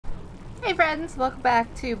Hey friends, welcome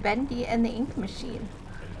back to Bendy and the Ink Machine.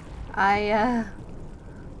 I'm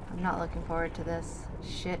not looking forward to this.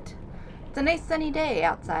 Shit. It's a nice sunny day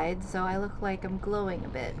outside, so I look like I'm glowing a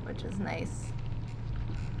bit, which is nice.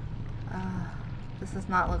 This does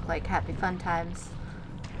not look like happy fun times.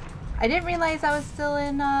 I didn't realize I was still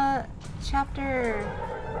in, chapter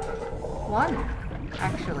 1,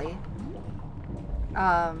 actually.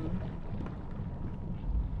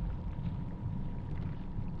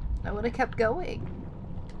 I would have kept going.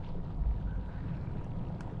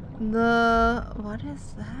 What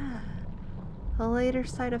is that? The later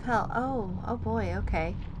side of hell. Oh boy,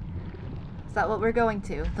 okay. Is that what we're going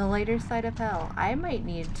to? The later side of hell. I might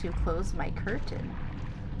need to close my curtain.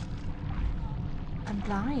 I'm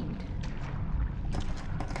blind.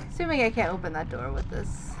 Assuming I can't open that door with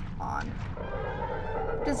this on.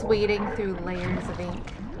 Just wading through layers of ink.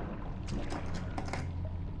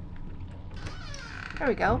 There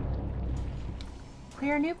we go.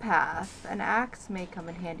 Clear a new path. An axe may come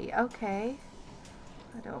in handy. Okay.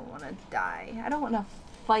 I don't want to die. I don't want to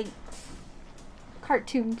fight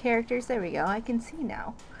cartoon characters. There we go. I can see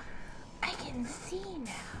now. I can see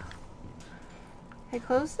now. Can I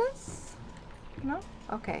close this? No?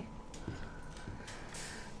 Okay.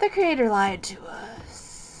 The creator lied to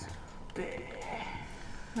us.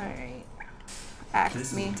 Alright. Axe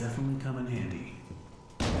this me. This will definitely come in handy.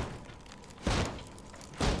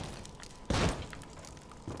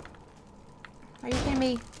 Are you kidding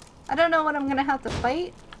me? I don't know what I'm gonna have to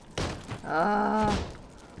fight. I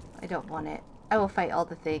don't want it. I will fight all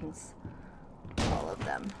the things. All of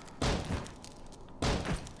them.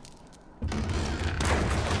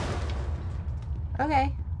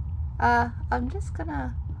 Okay. I'm just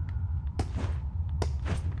gonna...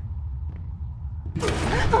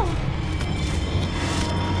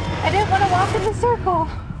 I didn't want to walk in the circle.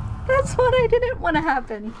 That's what I didn't want to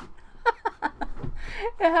happen.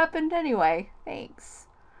 It happened anyway. Thanks.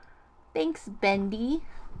 Thanks, Bendy.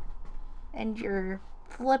 And your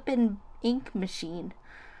flippin' ink machine.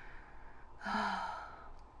 I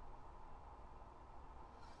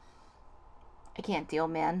can't deal,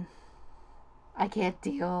 man. I can't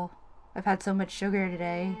deal. I've had so much sugar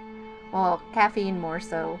today. Well, caffeine more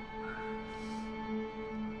so.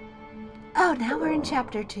 Oh, now we're in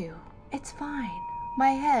chapter 2. It's fine.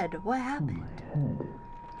 My head. What happened? My head.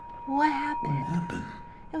 What happened? What happened?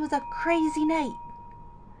 It was a crazy night.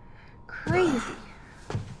 Crazy.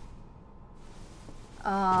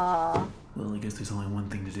 Well, I guess there's only one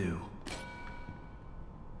thing to do.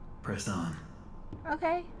 Press on.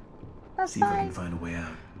 Okay. That's See fine. if I can find a way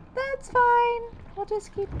out. That's fine. We'll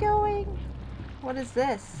just keep going. What is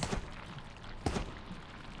this?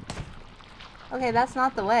 Okay, that's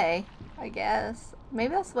not the way, I guess.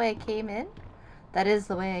 Maybe that's the way I came in? That is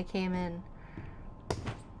the way I came in.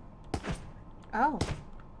 Oh.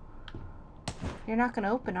 You're not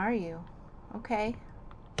gonna open, are you? Okay.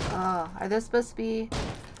 Oh, are those supposed to be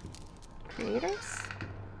creators?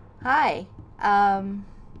 Hi.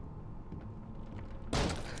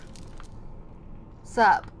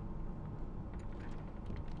 Sup?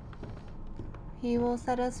 He will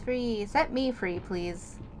set us free. Set me free,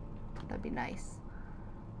 please. That'd be nice.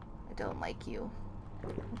 I don't like you.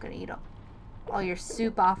 I'm gonna eat all your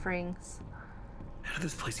soup offerings. How did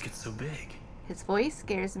this place get so big? His voice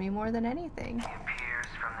scares me more than anything. He appears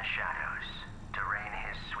from the shadows to rain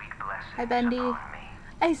his sweet blessings Hi, Bendy. upon me.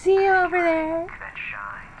 I see you over there. That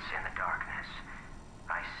shines in the darkness.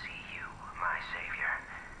 I see you, my savior.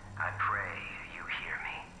 I pray you hear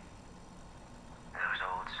me. Those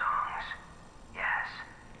old songs, yes,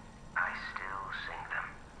 I still sing them.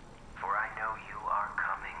 For I know you are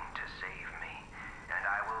coming to save me, and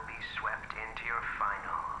I will be swept into your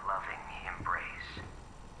final loving embrace.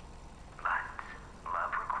 But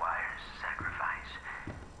love requires sacrifice.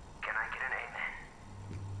 Can I get an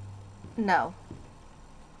amen? No.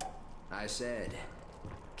 I said,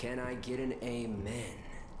 can I get an amen?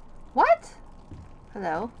 What?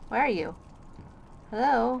 Hello? Where are you?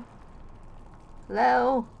 Hello?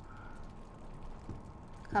 Hello?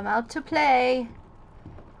 Come out to play.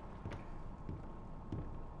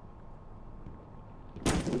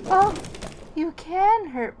 Oh, you can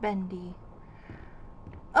hurt Bendy.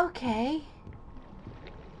 Okay.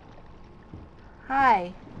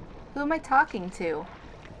 Hi. Who am I talking to?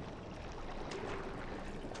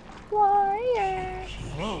 Warrior.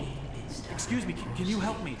 Hello? Excuse me, can you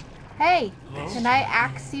help me? Hey, Hello? can I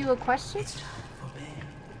ask you a question?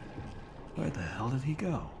 Where the hell did he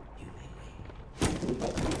go?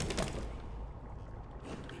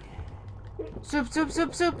 Soup, soup,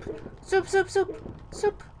 soup, soup. Soup, soup, soup.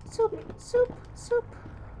 Soup, soup, soup, soup.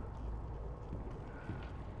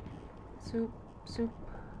 Soup.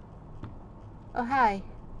 Oh, hi.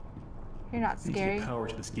 You're not Need to scary. get power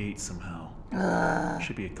to this gate somehow.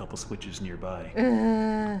 Should be a couple switches nearby.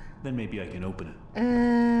 Then maybe I can open it.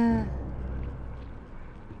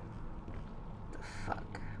 The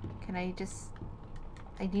fuck? Can I just...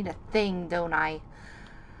 I need a thing, don't I?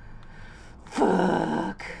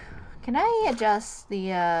 Fuck. Can I adjust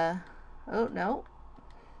the, oh, no.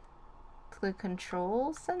 The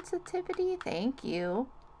control sensitivity? Thank you.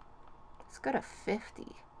 Let's go to 50.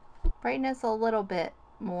 Brightness a little bit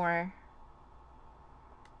more.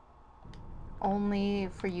 Only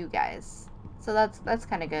for you guys. So that's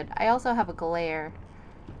kind of good. I also have a glare.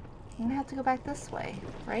 I'm gonna have to go back this way,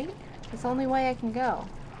 right? It's the only way I can go.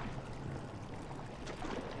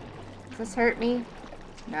 Does this hurt me?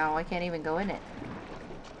 No, I can't even go in it.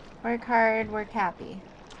 Work hard, work happy.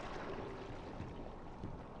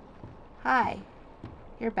 Hi.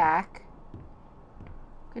 You're back.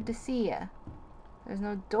 Good to see ya. There's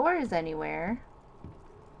no doors anywhere.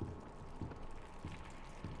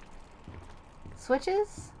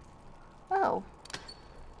 Switches? Oh.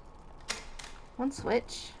 One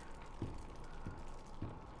switch.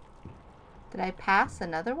 Did I pass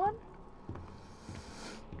another one?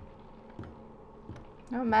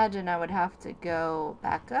 I imagine I would have to go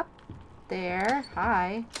back up there.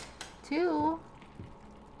 Hi. 2.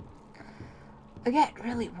 I get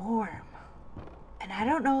really warm. And I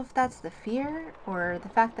don't know if that's the fear or the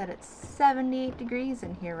fact that it's 78 degrees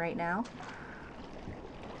in here right now.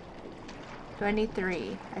 Do I need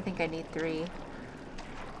 3? I think I need 3.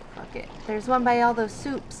 Fuck it. There's one by all those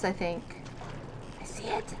soups, I think. I see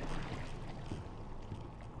it.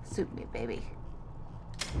 Soup me, baby.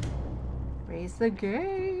 Raise the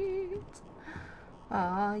gate.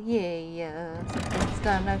 Aw, yeah. Something's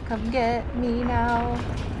gonna come get me now.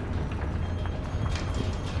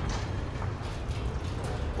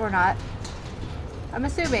 Or not. I'm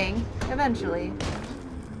assuming. Eventually.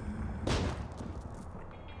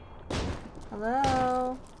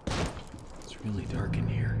 Hello? It's really dark in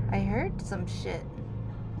here. I heard some shit.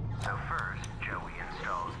 So first, Joey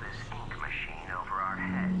installs this ink machine over our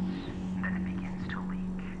heads. Then it begins to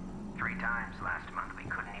leak. 3 times last month we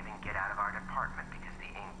couldn't even get out of our department because the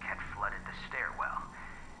ink had flooded the stairwell.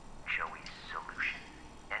 Joey's solution.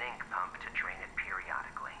 An ink pump to drain it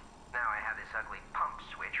periodically. Now I have this ugly pump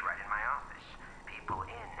switch right in my office. People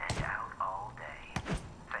in and out all day.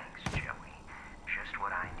 Thanks, Joey. Just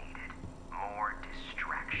what I needed. More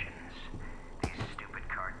distractions. These stupid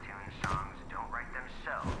cartoon songs don't write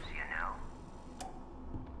themselves, you know?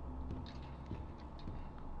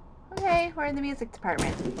 Okay, we're in the music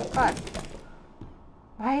department. Fun.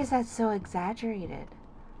 Why is that so exaggerated?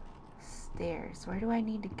 Stairs. Where do I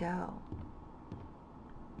need to go?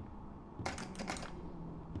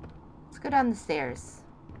 Let's go down the stairs.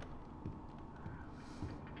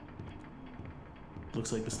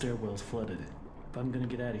 Looks like the stairwell's flooded. If I'm gonna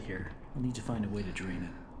get out of here, I'll need to find a way to drain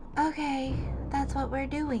it. Okay, that's what we're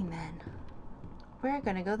doing then. We're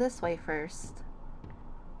gonna go this way first.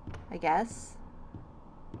 I guess.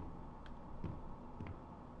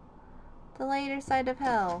 The lighter side of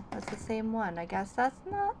hell. That's the same one. I guess that's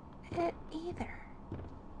not it either.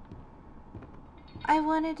 I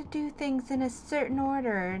wanted to do things in a certain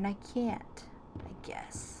order and I can't. I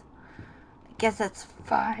guess. I guess that's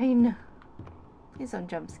fine. Please don't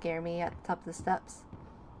jump scare me at the top of the steps.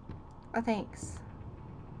 Oh, thanks.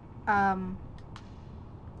 Every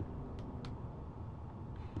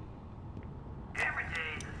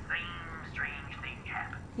day the same strange thing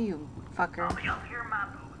happens. You fucker. I'll be up here in my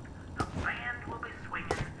booth, the band will be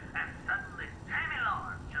swinging, and suddenly Sammy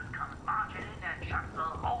Lawrence just comes marching in and shuts the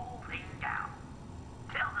whole thing down.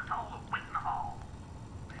 Tells us all to wait in the hall.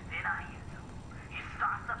 Then I hear him. He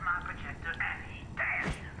starts up my projector and he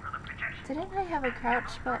dashes for the projection. Didn't I have a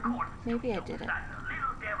crouch button? Maybe I didn't. The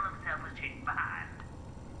little devil himself is hidden behind.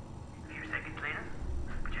 A few seconds later,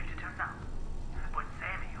 the projector turns on. But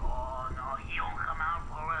Sammy, oh no, he don't come out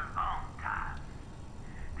for a long time.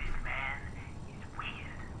 This man is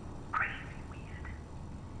weird. Crazy weird.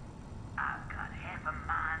 I've got half a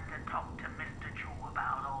mind to talk to Mr. Drew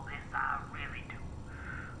about all this, I really do.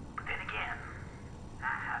 But then again,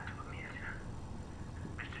 I have to admit,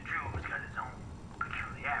 Mr. Drew's got his own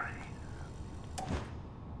peculiarities.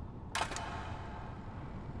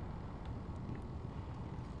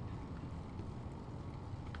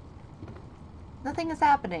 Nothing is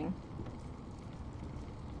happening.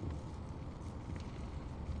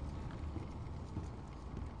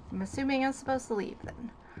 I'm assuming I'm supposed to leave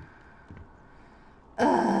then.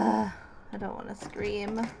 I don't want to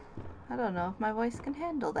scream. I don't know if my voice can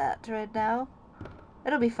handle that right now.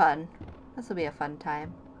 It'll be fun. This will be a fun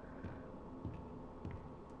time.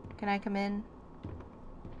 Can I come in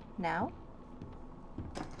now?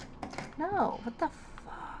 No, what the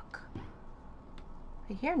fuck?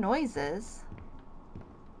 I hear noises.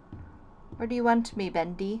 Where do you want me,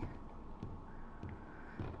 Bendy?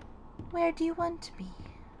 Where do you want me?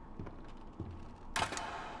 I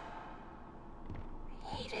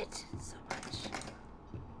hate it so much.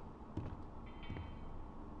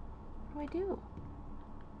 What do?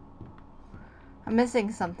 I'm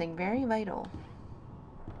missing something very vital.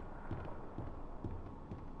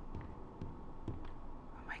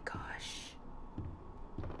 Oh my gosh.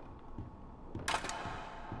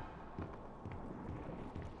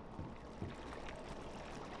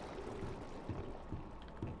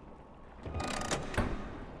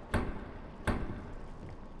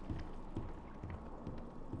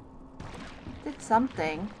 Did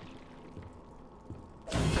something.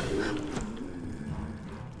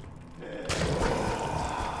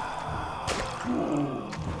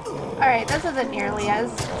 Alright, this isn't nearly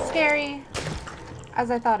as scary as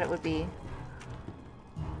I thought it would be.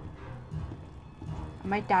 I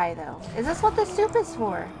might die though. Is this what the soup is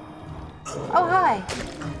for? Oh, hi.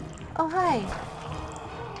 Oh, hi.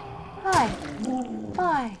 Hi.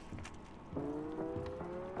 Bye.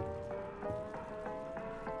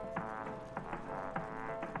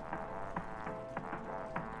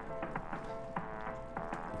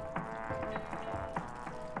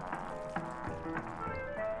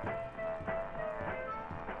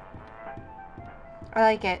 I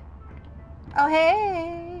like it. Oh,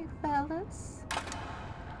 hey, fellas.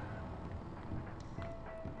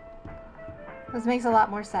 This makes a lot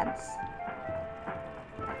more sense.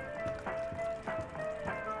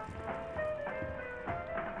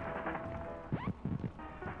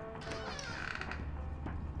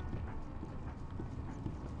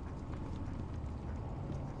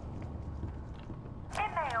 It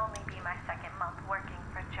may only be my second month working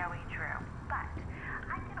for Joey Drew, but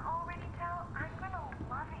I can already tell I'm gonna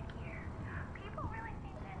love it here. People really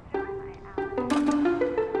seem to enjoy my outfit.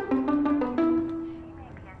 She may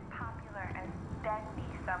be as popular as Bendy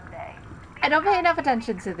someday. I don't pay enough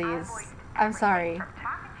attention to these. I'm sorry. From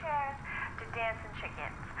talking chairs to dancing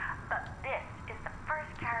chickens, but this is the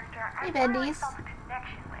first character I Hey, really Bendies. felt a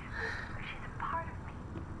connection with. She's a part of me.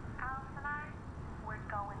 Alice and I, we're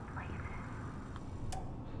going places.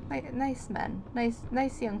 Nice men.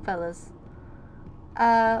 Nice young fellas.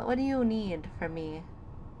 What do you need from me?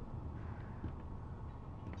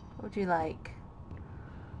 What would you like?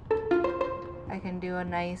 I can do a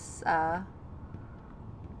nice,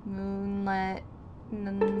 moonlight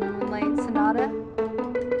sonata.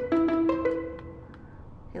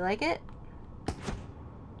 You like it?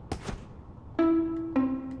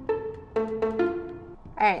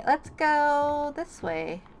 Alright, let's go this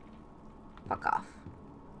way. Fuck off.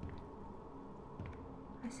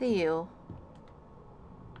 I see you.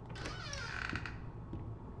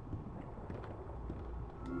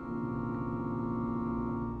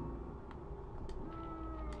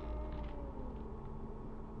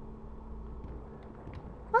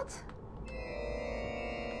 What?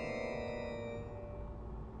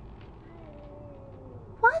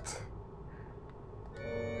 What?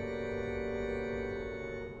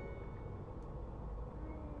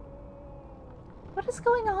 What is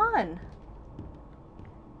going on?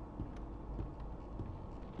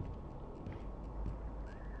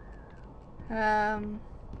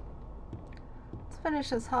 Let's finish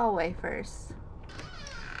this hallway first.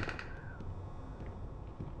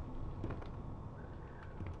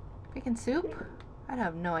 Bacon soup? I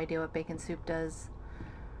have no idea what bacon soup does.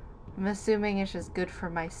 I'm assuming it's just good for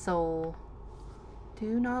my soul.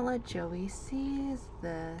 Do not let Joey see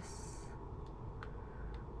this.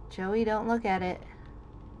 Joey, don't look at it.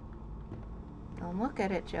 Don't look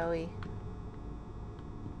at it, Joey.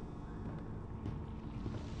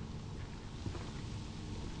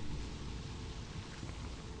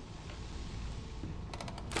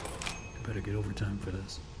 Better get overtime for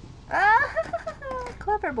this. Ah,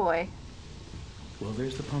 clever boy. Well,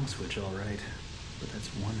 there's the pump switch, all right. But that's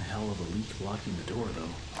one hell of a leak blocking the door,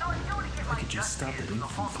 though. If I could just stop that ink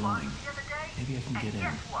from flowing, maybe I can get in.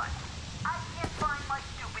 Guess what? I can't find my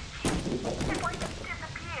stupid key. It's like it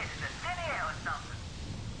disappeared in the thin air or something.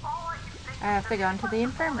 All I can think I have to go into the is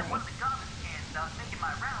infirmary. when the garbage can start making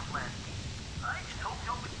my rounds last week. I just hope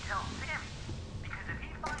nobody tells Sammy. Because if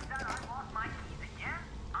he finds out I lost my keys again,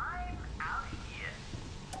 I'm out of here.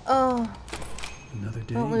 Oh, Another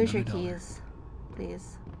day, don't lose your another dollar. keys.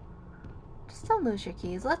 Please. Just don't lose your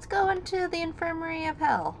keys. Let's go into the infirmary of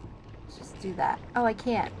hell. Let's just do that. Oh, I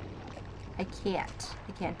can't. I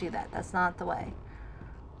can't do that. That's not the way.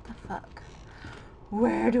 What the fuck?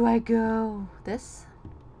 Where do I go? This?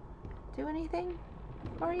 do anything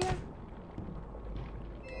for you?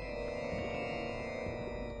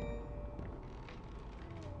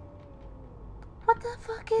 What the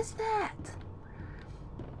fuck is that?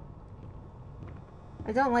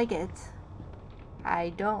 I don't like it. I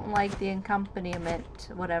don't like the accompaniment,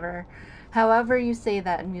 whatever. However you say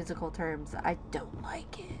that in musical terms, I don't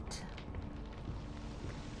like it.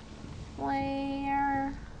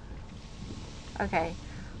 Where? Okay.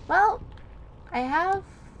 Well, I have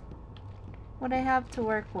what I have to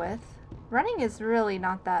work with. Running is really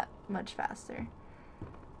not that much faster.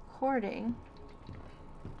 Hoarding.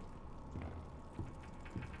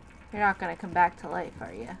 You're not gonna come back to life,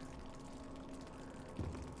 are you?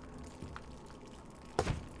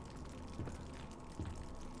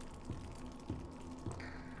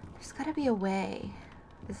 There's gotta be a way.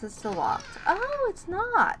 This is still locked. Oh, it's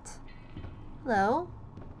not. Hello?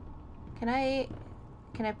 Can I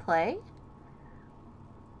play?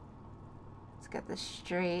 Let's get this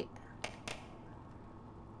straight.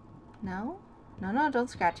 No? No, don't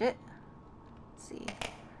scratch it. Let's see.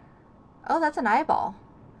 Oh, that's an eyeball.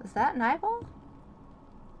 Is that an eyeball?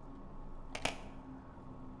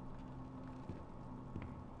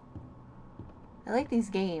 I like these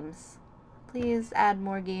games. Please add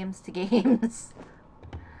more games to games.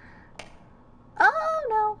 Oh,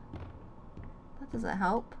 no. That doesn't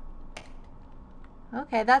help.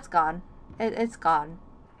 Okay, that's gone. It's gone.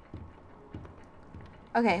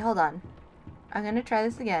 Okay, hold on. I'm gonna try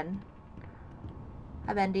this again.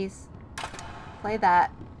 Hi, Bendy's. Play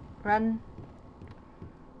that. Run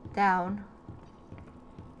down.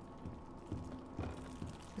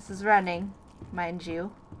 This is running, mind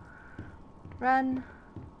you. Run.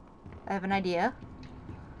 I have an idea.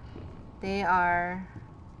 They are...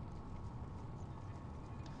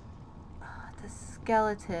 Oh, the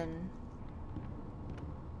skeleton.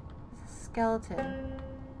 It's a skeleton.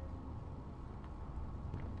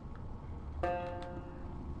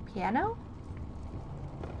 Piano?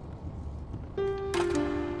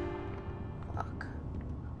 Fuck.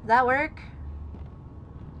 Does that work?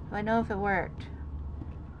 Do I know if it worked?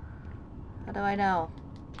 How do I know?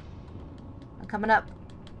 I'm coming up.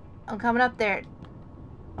 I'm coming up there.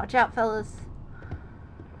 Watch out, fellas.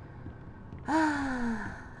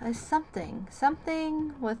 There's something.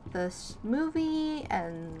 Something with this movie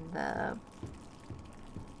and the...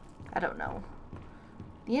 I don't know.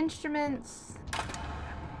 The instruments.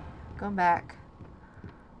 Going back.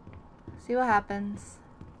 See what happens.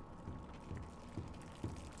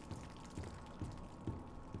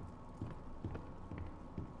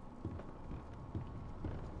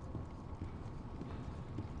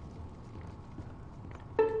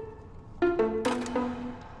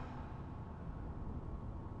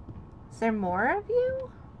 Is there more of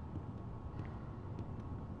you?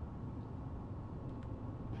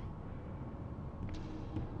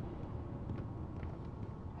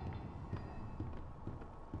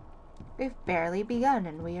 We've barely begun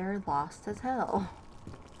and we are lost as hell.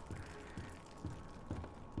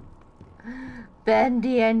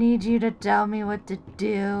 Bendy, I need you to tell me what to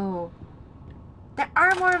do. There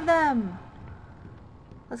are more of them!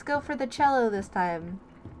 Let's go for the cello this time.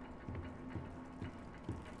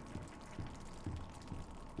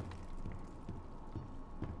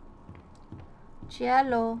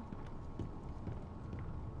 Cello.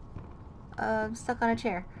 I'm stuck on a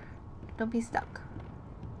chair. Don't be stuck.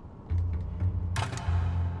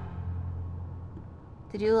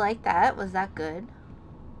 Did you like that? Was that good?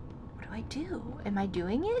 What do I do? Am I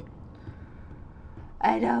doing it?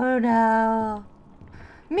 I don't know.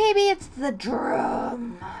 Maybe it's the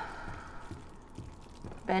drum.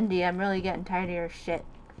 Bendy, I'm really getting tired of your shit.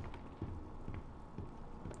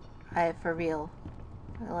 For real.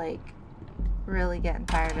 Like, really getting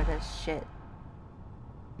tired of this shit.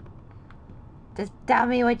 Just tell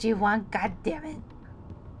me what you want, goddammit.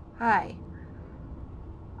 Hi.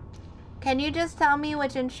 Can you just tell me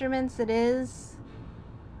which instruments it is?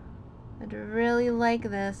 I'd really like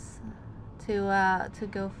this to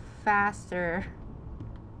go faster.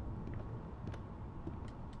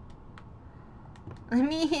 Let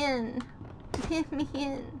me in. Let me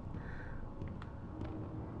in.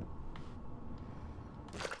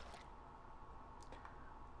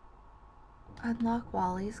 Unlock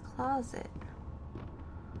Wally's closet.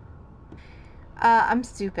 I'm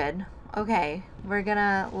stupid. Okay, we're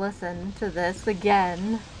gonna listen to this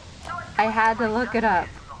again. I had to look it up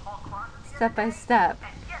step by step,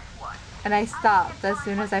 and I stopped as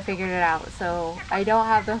soon as I figured it out, so I don't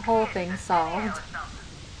have the whole thing solved.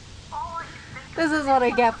 This is what I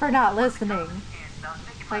get for not listening.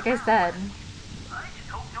 Like I said.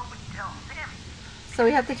 So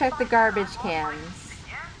we have to check the garbage cans.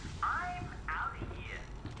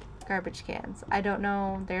 Garbage cans. I don't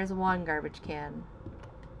know. There's one garbage can.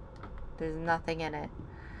 There's nothing in it.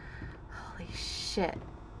 Holy shit.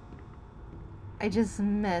 I just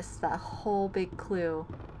missed that whole big clue.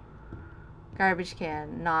 Garbage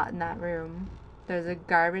can, not in that room. There's a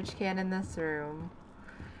garbage can in this room.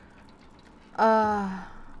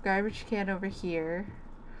 Garbage can over here.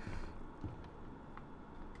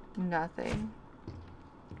 Nothing.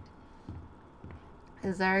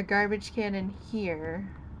 Is there a garbage can in here?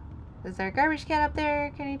 Is there a garbage can up there?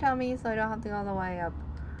 Can you tell me so I don't have to go all the way up?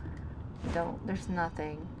 Don't. There's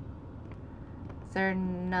nothing. Is there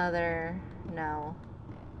another? No.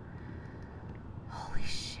 Holy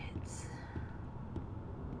shit.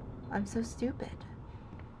 I'm so stupid.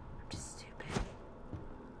 I'm just stupid.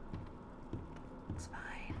 It's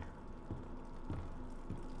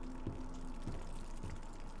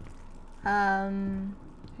fine.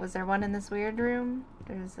 Was there one in this weird room?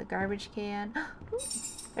 There's a garbage can.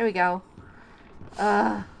 There we go.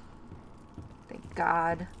 Thank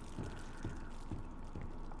God.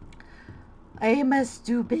 I am a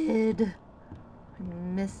stupid. I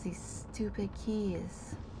miss these stupid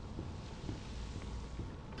keys.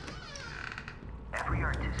 Every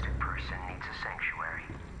artistic person needs a sanctuary.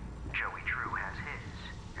 Joey Drew has his,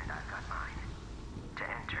 and I've got mine. To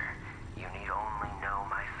enter, you need only know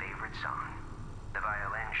my favorite song. The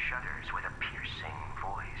violin shudders with a piercing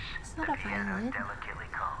voice. It's not the a piano violin. delicately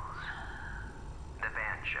calls. The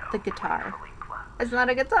banjo The guitar. playfully clucks. It's not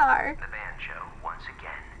a guitar. The banjo once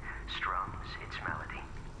again strums its melody.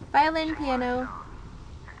 Violin, Sing my piano. song,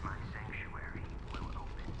 and my sanctuary will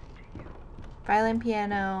open to you. Violin,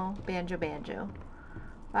 piano, banjo, banjo.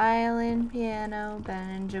 Violin, piano,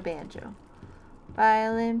 banjo, banjo.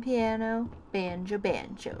 Violin, piano, banjo,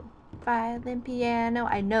 banjo. Violin, piano,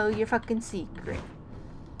 I know your fucking secret.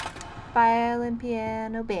 Violin,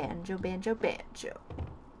 piano, banjo, banjo, banjo.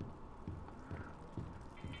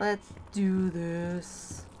 Let's do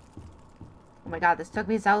this. Oh my god, this took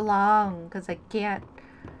me so long because I can't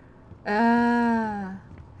pay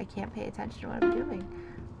attention to what I'm doing.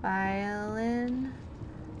 Violin,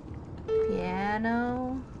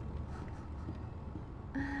 piano,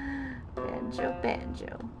 banjo,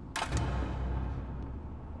 banjo.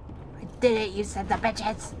 I did it, you sons of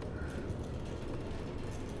bitches!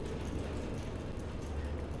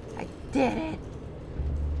 I did it!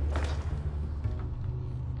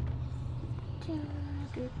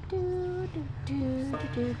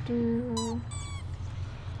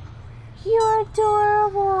 You're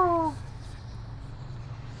adorable!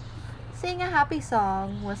 Sing a happy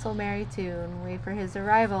song, whistle merry tune, wait for his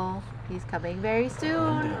arrival. He's coming very Calm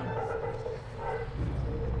soon. down.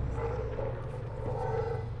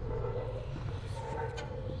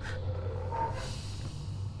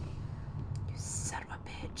 You son of a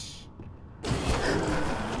bitch.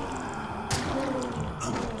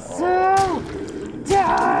 So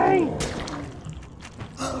die!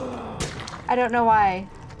 I don't know why.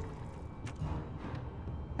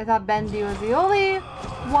 I thought Bendy was the only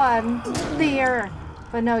one there.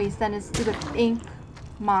 But no, he sent his stupid ink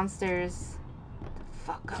monsters to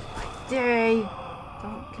fuck up my day.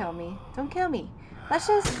 Don't kill me. Don't kill me. Let's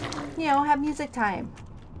just, you know, have music time.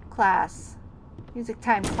 Class. Music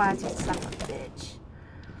time class, you son of a bitch.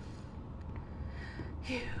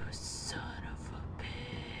 You son of a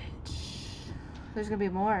bitch. There's gonna be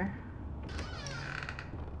more.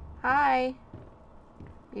 Hi.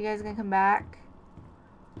 You guys gonna come back?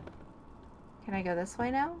 Can I go this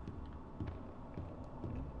way now?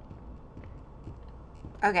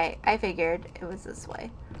 Okay, I figured it was this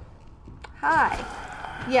way. Hi.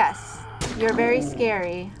 Yes, you're very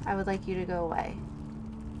scary. I would like you to go away.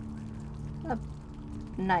 A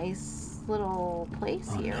nice little place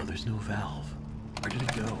Oh here. no, there's no valve. Where did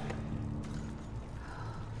it go?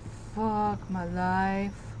 Fuck my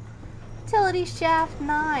life. Utility shaft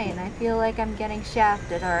 9. I feel like I'm getting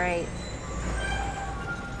shafted, alright.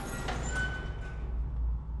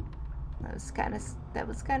 That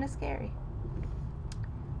was kinda scary.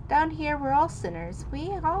 Down here we're all sinners. We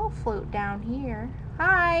all float down here.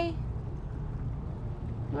 Hi!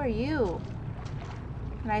 Who are you?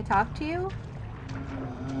 Can I talk to you?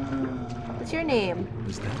 What's your name?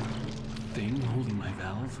 Was that thing holding my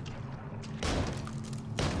valve?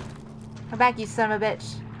 Come back, you son of a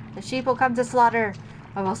bitch. The sheep will come to slaughter.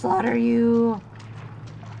 I will slaughter you.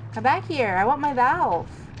 Come back here. I want my valve.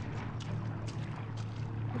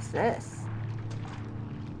 What's this?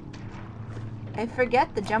 I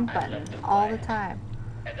forget the jump button all the time.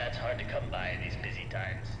 And that's hard to come by in these busy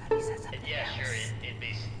times. He said something And yeah, else. sure, it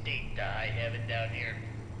may stink to high heaven down here,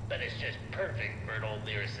 but it's just perfect for an old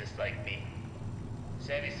lyricist like me.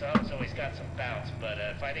 Savvy songs always got some bounce, but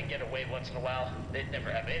if I didn't get away once in a while, they'd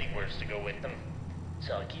never have any words to go with them.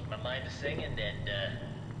 So I keep my mind to singing and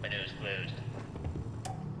my nose closed.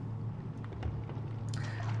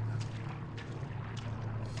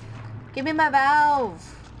 Give me my valve.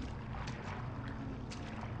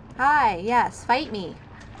 Hi, yes, fight me.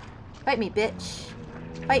 Fight me, bitch.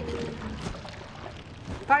 Fight me.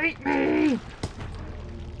 Fight me!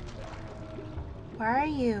 Where are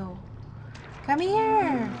you? Come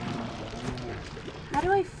here. How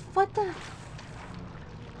do I... What the...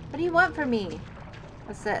 What do you want from me?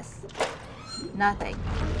 What's this? Nothing.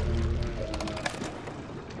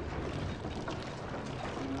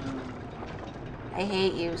 I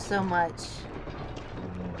hate you so much.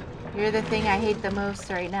 You're the thing I hate the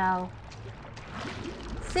most right now.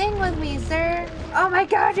 Sing with me, sir. Oh my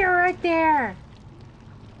god, you're right there.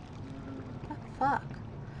 What the fuck?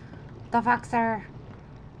 The fuck, sir?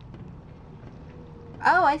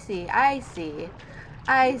 Oh, I see. I see.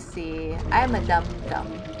 I see. I'm a dum-dum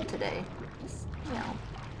today. Just, you know.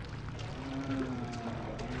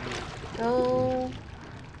 Go.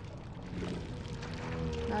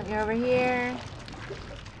 No, you're over here.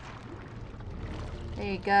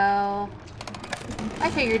 There you go. I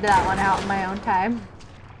figured that one out in my own time.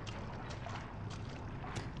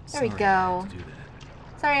 There we go.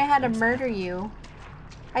 Sorry I had to murder you.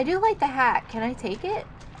 I do like the hat. Can I take it?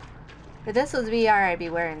 If this was VR, I'd be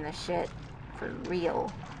wearing this shit. For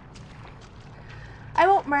real. I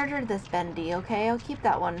won't murder this Bendy, okay? I'll keep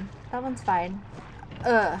that one. That one's fine.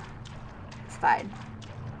 It's fine.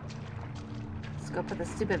 Let's go put the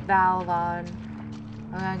stupid valve on.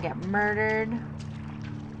 I'm gonna get murdered.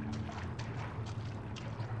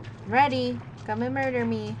 I'm ready. Come and murder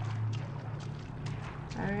me.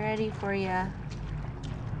 I'm ready for ya.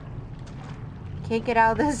 Can't get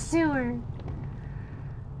out of the sewer.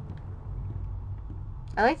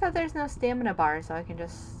 I like that there's no stamina bar, so I can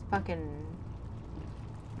just fucking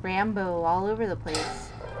Rambo all over the place.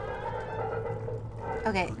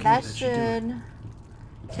 Okay, that should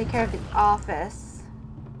take care of the office.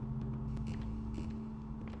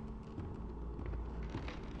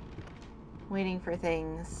 Waiting for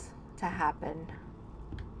things to happen.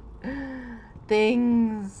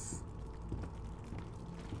 Things.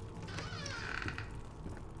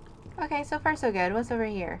 Okay, so far so good. What's over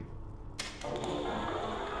here?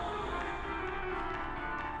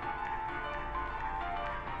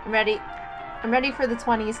 I'm ready. I'm ready for the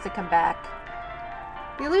 20s to come back.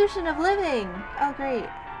 The illusion of living. Oh, great.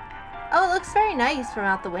 Oh, it looks very nice from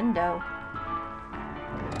out the window.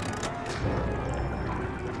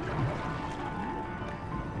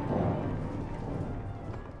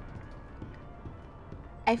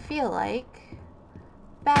 I feel like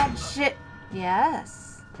bad shit.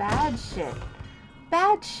 Yes, bad shit.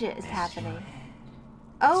 Bad shit is happening.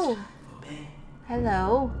 Oh,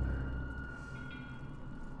 hello.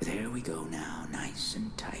 There we go now, nice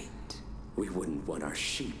and tight. We wouldn't want our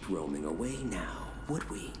sheep roaming away now, would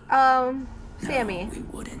we? Sammy. No, we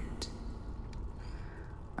wouldn't.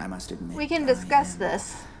 I must admit, We can discuss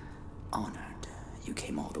this. Honored you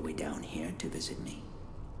came all the way down here to visit me.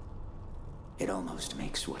 It almost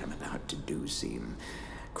makes what I'm about to do seem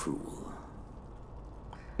cruel.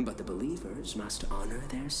 But the believers must honor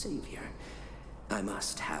their savior. I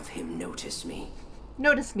must have him notice me.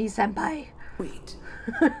 Notice me, senpai. Wait,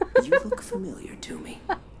 you look familiar to me.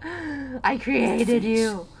 I created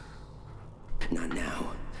you. Not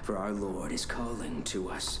now, for our Lord is calling to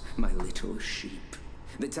us, my little sheep.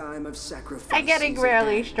 The time of sacrifice. I'm getting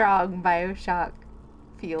rarely strong, Bioshock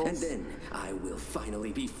feels. And then I will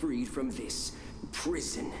finally be freed from this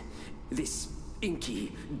prison, this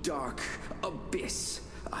inky, dark abyss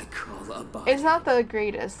I call a body. It's not the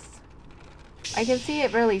greatest. I can see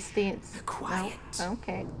it really stinks. Quiet. Oh,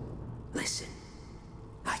 okay. Listen,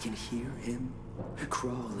 I can hear him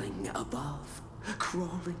crawling above,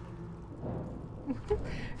 crawling.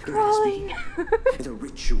 Crawling. The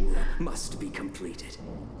ritual must be completed.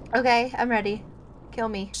 Okay, I'm ready. Kill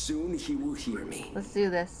me. Soon he will hear me. Let's do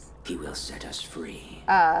this. He will set us free.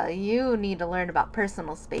 You need to learn about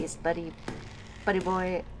personal space, buddy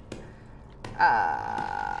boy.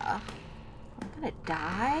 I'm gonna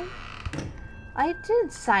die? I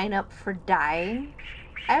didn't sign up for dying.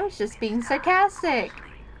 I was just being sarcastic.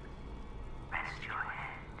 Rest your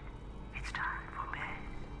head. It's time for bed.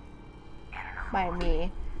 Mind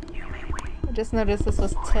me. I just noticed this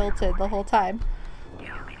was tilted the whole time.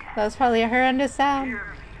 That was probably a horrendous sound.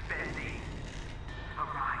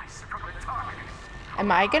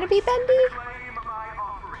 Am I gonna be Bendy? Claim my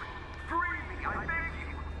offering. Free me, I beg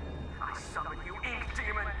you. I summon you, ink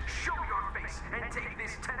demon. Show your face and take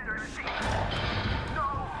this tender sheep. No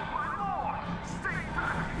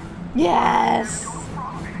Yes!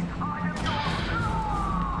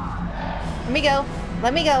 Let me go.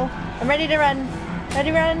 Let me go. I'm ready to run.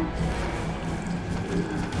 Ready to run?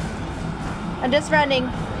 I'm just running.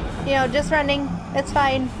 You know, just running. It's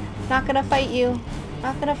fine. Not gonna fight you.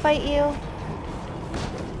 Not gonna fight you.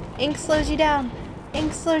 Ink slows you down.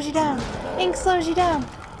 Ink slows you down. Ink slows you down.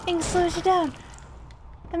 Ink slows you down.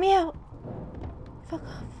 Let me out. Fuck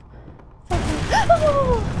off. Fuck off.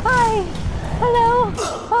 Oh, hi. Hello.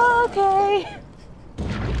 Oh, okay.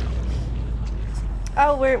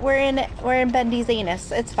 Oh, we're in Bendy's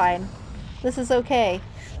anus. It's fine. This is okay.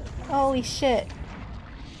 Holy shit.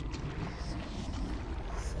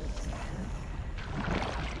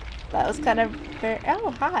 That was kind of very...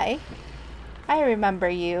 Oh, hi. I remember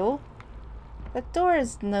you. The door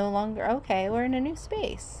is no longer... Okay, we're in a new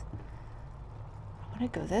space. I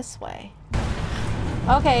want to go this way.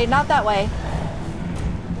 Okay, not that way.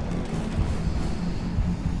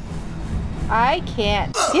 I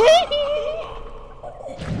can't.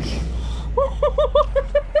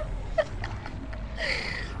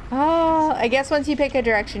 Oh, I guess once you pick a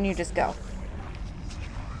direction, you just go.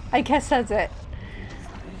 I guess that's it.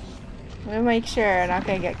 Let me make sure I'm not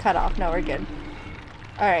gonna get cut off. No, we're good.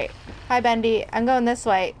 Alright. Hi, Bendy. I'm going this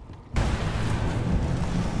way.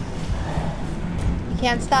 You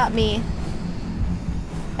can't stop me.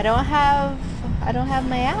 I don't have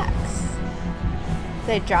my axe.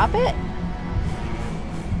 Did I drop it?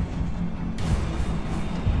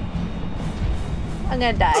 I'm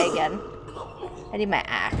gonna die again. I need my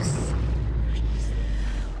axe.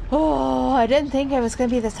 Oh, I didn't think it was gonna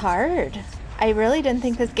be this hard. I really didn't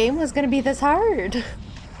think this game was gonna be this hard.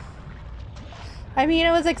 I mean,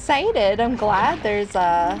 I was excited. I'm glad there's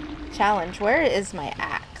a challenge. Where is my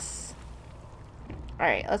axe?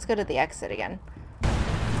 Alright, let's go to the exit again.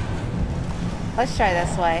 Let's try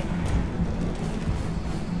this way.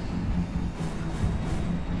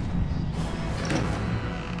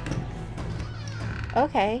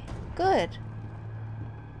 Okay, good.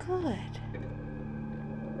 Good.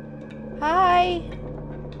 Hi!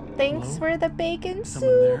 Thanks Hello? for the bacon soup.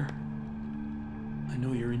 Someone there? I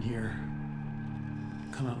know you're in here.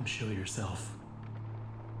 Come out and show yourself.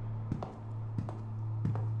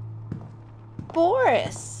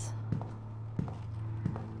 Boris!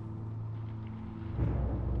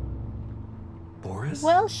 Boris?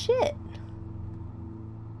 Well, shit.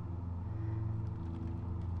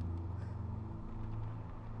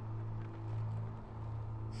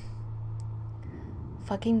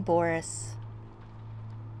 Fucking Boris.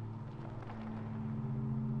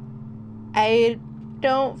 I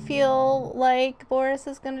don't feel like Boris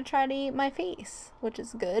is gonna try to eat my face, which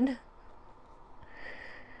is good.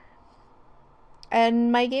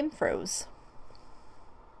 And my game froze.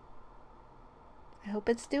 I hope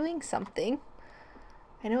it's doing something.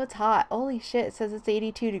 I know it's hot. Holy shit, it says it's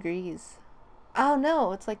 82 degrees. Oh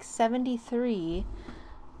no, it's like 73.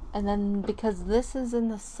 And then because this is in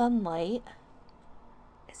the sunlight,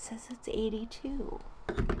 it says it's 82.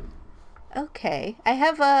 Okay. I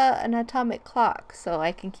have an atomic clock, so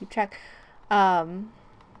I can keep track. I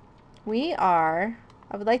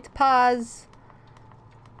would like to pause.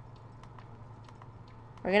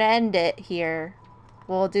 We're gonna end it here.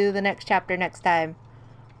 We'll do the next chapter next time.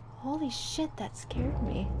 Holy shit, that scared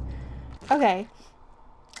me. Okay.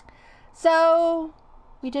 So,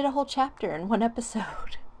 we did a whole chapter in one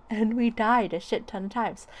episode. And we died a shit ton of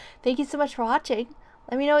times. Thank you so much for watching.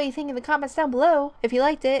 Let me know what you think in the comments down below. If you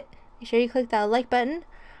liked it, make sure you click that like button.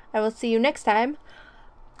 I will see you next time.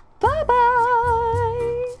 Bye-bye!